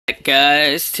Alright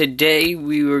guys, today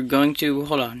we were going to,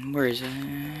 hold on, where is it?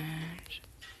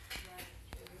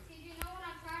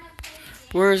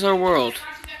 Where is our world?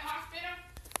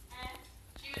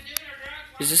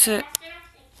 Is this it?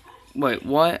 Wait,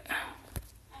 what?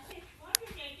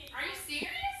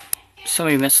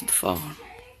 Somebody messed with the phone.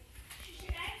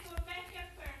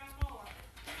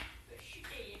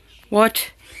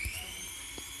 What?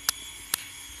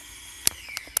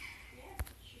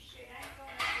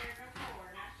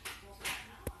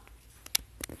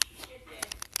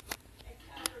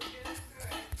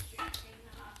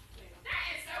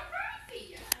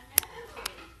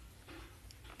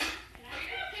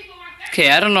 Okay,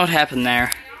 I don't know what happened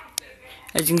there.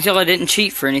 As you can tell, I didn't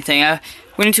cheat for anything. I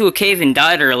went into a cave and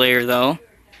died earlier, though.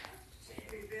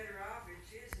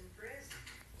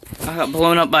 I got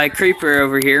blown up by a creeper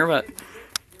over here, but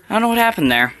I don't know what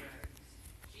happened there.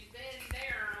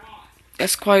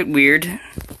 That's quite weird.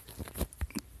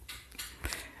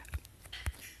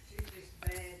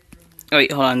 Oh,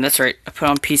 wait, hold on, that's right. I put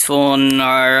on peaceful in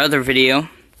our other video.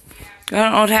 I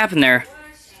don't know what happened there.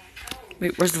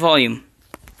 Wait, where's the volume?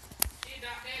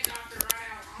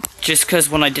 Just because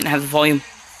when I didn't have the volume,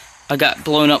 I got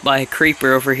blown up by a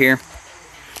creeper over here.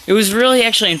 It was really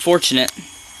actually unfortunate.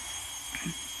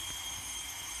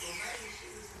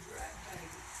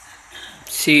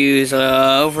 See, he was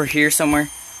over here somewhere.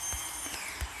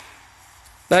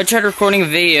 But I tried recording a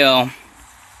video. I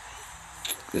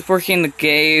was working in the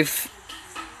cave.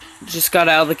 Just got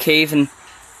out of the cave and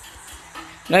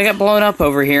I got blown up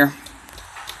over here.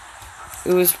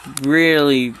 It was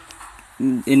really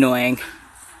annoying.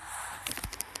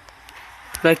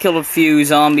 But I killed a few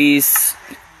zombies,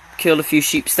 killed a few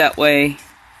sheeps that way.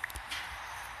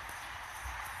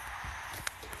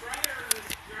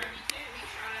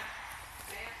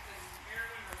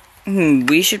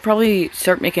 We should probably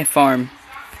start making a farm.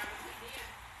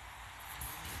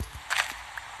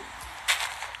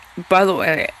 By the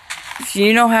way, if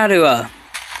you know how to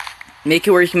make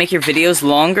it where you can make your videos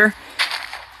longer,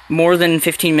 more than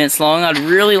 15 minutes long, I'd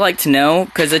really like to know,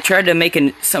 because I tried to make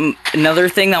another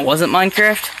thing that wasn't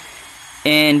Minecraft,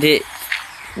 and it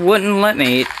wouldn't let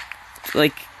me.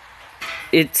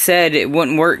 It said it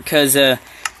wouldn't work because the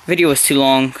video was too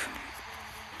long.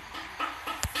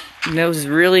 And that was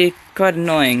really quite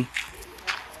annoying,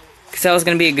 because that was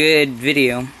going to be a good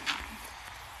video.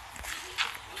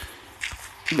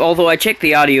 Although I checked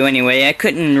the audio anyway, I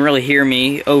couldn't really hear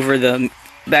me over the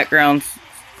background,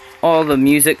 all the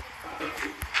music.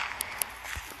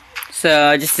 So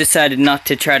I just decided not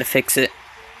to try to fix it.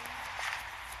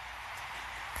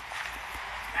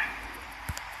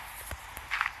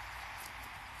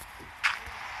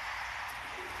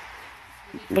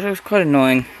 But it was quite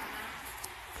annoying.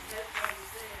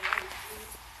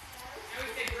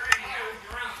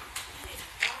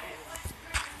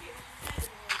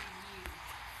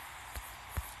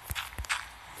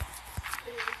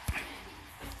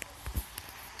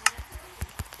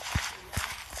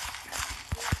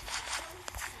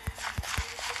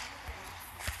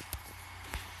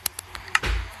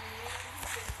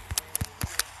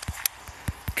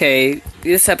 Okay,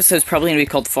 this episode is probably going to be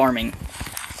called Farming.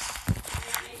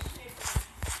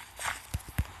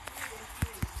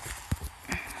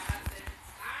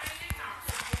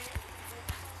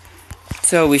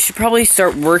 So we should probably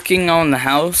start working on the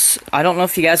house. I don't know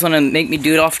if you guys want to make me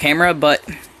do it off camera, but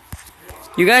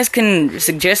you guys can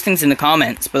suggest things in the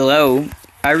comments below.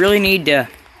 I really need I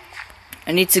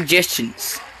need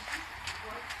suggestions.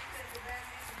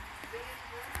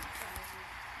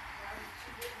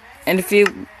 And if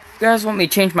you guys want me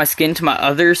to change my skin to my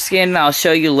other skin, I'll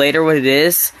show you later what it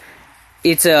is.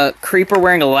 It's a creeper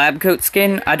wearing a lab coat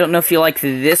skin. I don't know if you like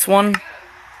this one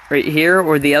right here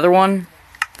or the other one.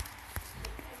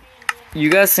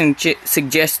 You guys can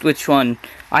suggest which one.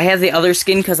 I have the other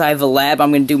skin because I have a lab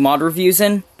I'm going to do mod reviews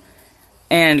in.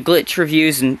 And glitch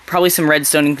reviews and probably some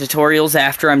redstoning tutorials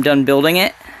after I'm done building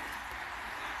it.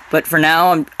 But for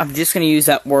now, I'm just going to use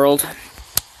that world.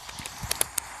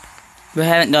 But I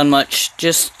haven't done much.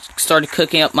 Just started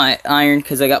cooking up my iron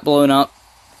because I got blown up.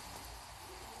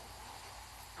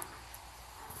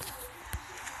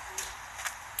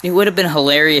 It would have been a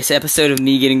hilarious episode of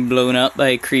me getting blown up by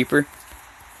a creeper.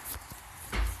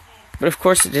 But of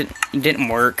course it didn't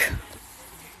work.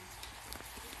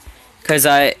 Because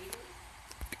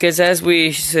as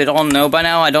we should all know by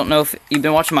now, I don't know if you've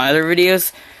been watching my other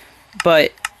videos,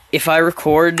 but if I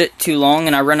record too long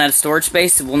and I run out of storage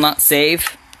space, it will not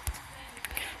save.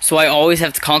 So I always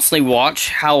have to constantly watch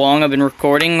how long I've been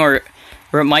recording, or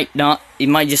it might not, it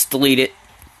might just delete it.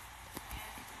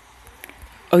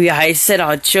 Oh yeah, I said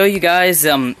I'd show you guys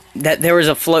that there was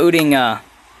a floating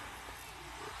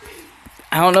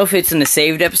I don't know if it's in the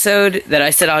saved episode that I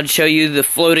said I'd show you the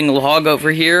floating log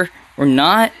over here or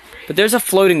not, but there's a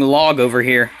floating log over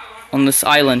here on this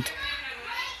island.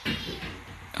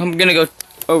 I'm gonna go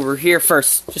over here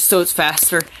first, just so it's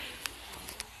faster.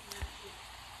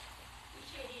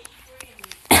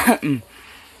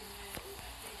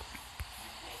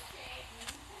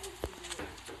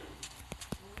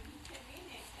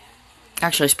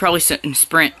 Actually, it's probably in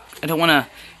sprint. I don't want to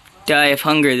die of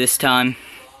hunger this time.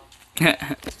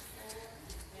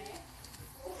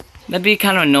 That'd be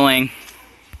kind of annoying.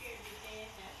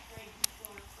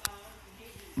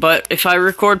 But if I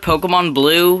record Pokemon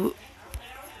Blue,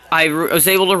 I was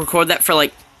able to record that for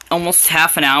like almost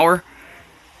half an hour,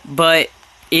 but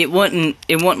it wouldn't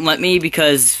let me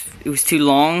because it was too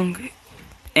long.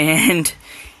 And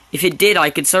if it did, I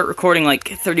could start recording like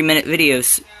 30-minute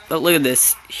videos. But look at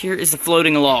this. Here is the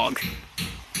floating log.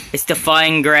 It's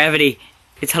defying gravity.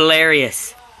 It's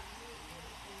hilarious.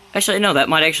 Actually, no, that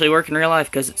might actually work in real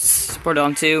life because it's supported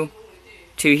onto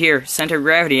here. Center of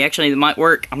gravity. Actually, it might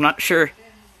work. I'm not sure.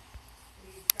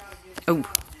 Oh.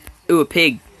 Ooh, a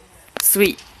pig.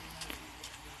 Sweet.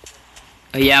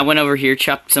 Oh yeah, I went over here,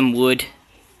 chopped some wood.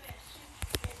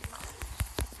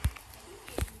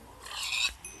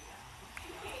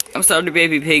 I'm sorry,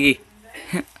 baby piggy.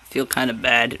 I feel kind of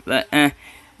bad, but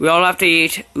we all have to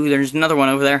eat. Ooh, there's another one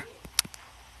over there.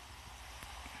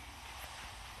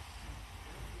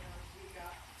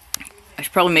 I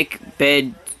should probably make a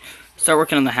bed, start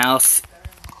working on the house.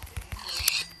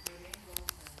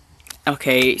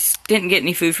 Okay, didn't get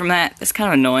any food from that. That's kind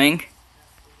of annoying.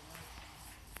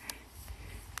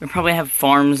 We probably have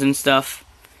farms and stuff.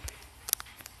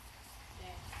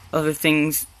 Other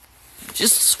things.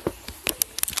 Just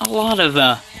a lot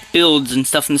of builds and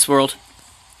stuff in this world.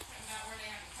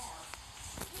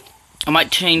 I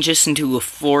might change this into a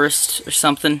forest or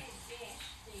something.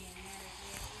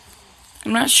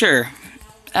 I'm not sure.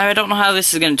 I don't know how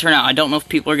this is going to turn out. I don't know if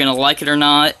people are going to like it or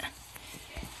not.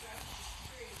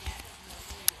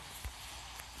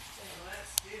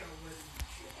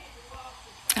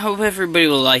 I hope everybody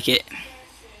will like it.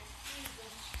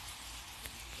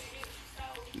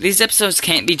 These episodes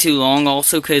can't be too long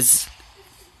also because,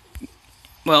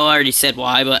 well, I already said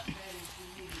why, but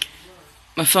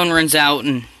my phone runs out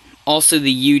and also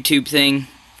the YouTube thing.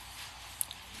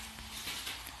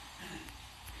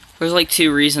 There's like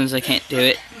 2 reasons I can't do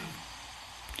it.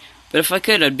 But if I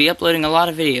could, I'd be uploading a lot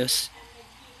of videos.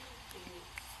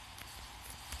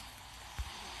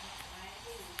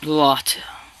 A lot.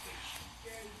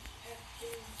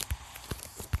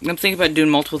 I'm thinking about doing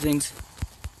multiple things.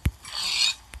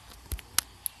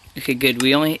 Okay, good.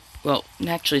 We only... Well,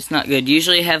 actually, it's not good.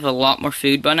 Usually I have a lot more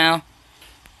food by now.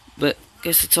 But I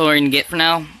guess that's all we're going to get for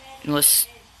now. Unless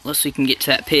we can get to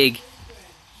that pig.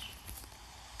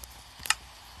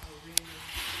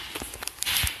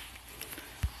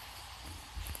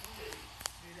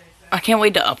 I can't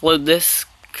wait to upload this.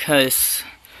 Because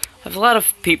I have a lot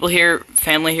of people here,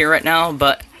 family here right now.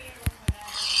 But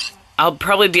I'll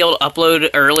probably be able to upload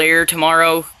earlier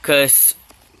tomorrow. Because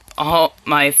all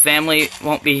my family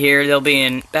won't be here. They'll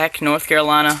be back in North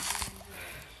Carolina.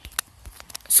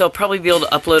 So I'll probably be able to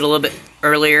upload a little bit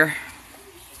earlier.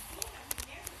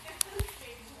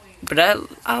 But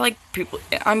I like people.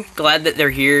 I'm glad that they're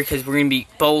here because we're going to be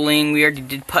bowling. We already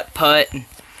did putt-putt.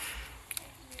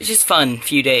 It's just fun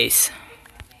few days.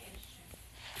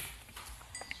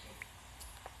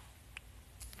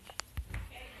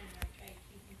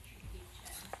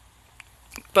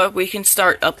 But we can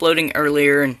start uploading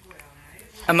earlier, and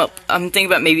I'm thinking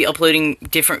about maybe uploading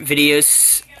different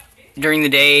videos during the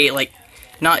day, like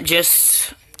not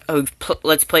just a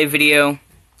let's play video.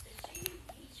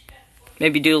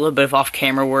 Maybe do a little bit of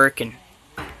off-camera work and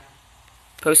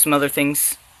post some other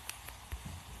things.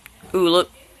 Ooh,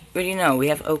 look, what do you know? We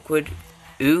have Oakwood.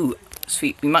 Ooh,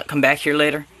 sweet. We might come back here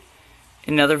later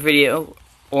in another video,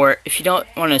 or if you don't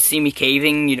want to see me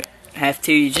caving, you don't have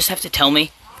to. You just have to tell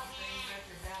me.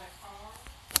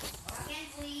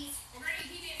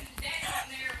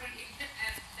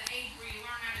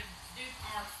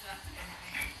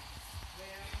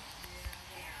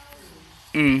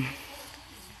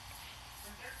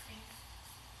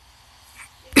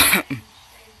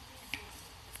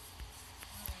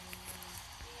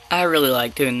 I really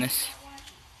like doing this.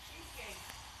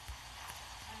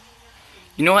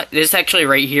 You know what? This actually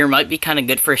right here might be kind of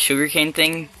good for a sugarcane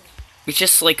thing. It's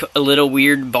just like a little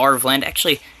weird bar of land.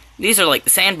 Actually, these are like the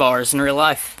sandbars in real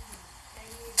life.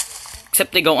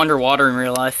 Except they go underwater in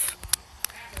real life.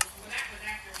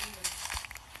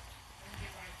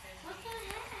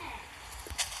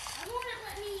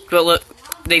 But look,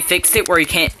 they fixed it where you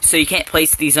can't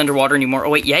place these underwater anymore. Oh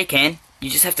wait, yeah you can. You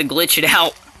just have to glitch it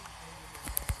out.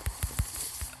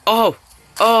 Oh,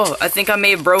 I think I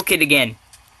may have broke it again.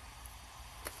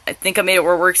 I think I made it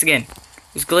where it works again.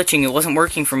 It was glitching, it wasn't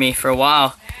working for me for a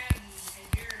while.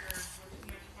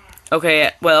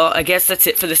 Okay, well, I guess that's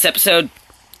it for this episode.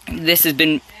 This has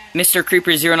been Mr.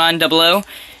 Creeper0900.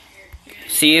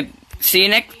 See you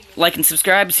next, like and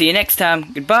subscribe, see you next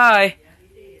time. Goodbye.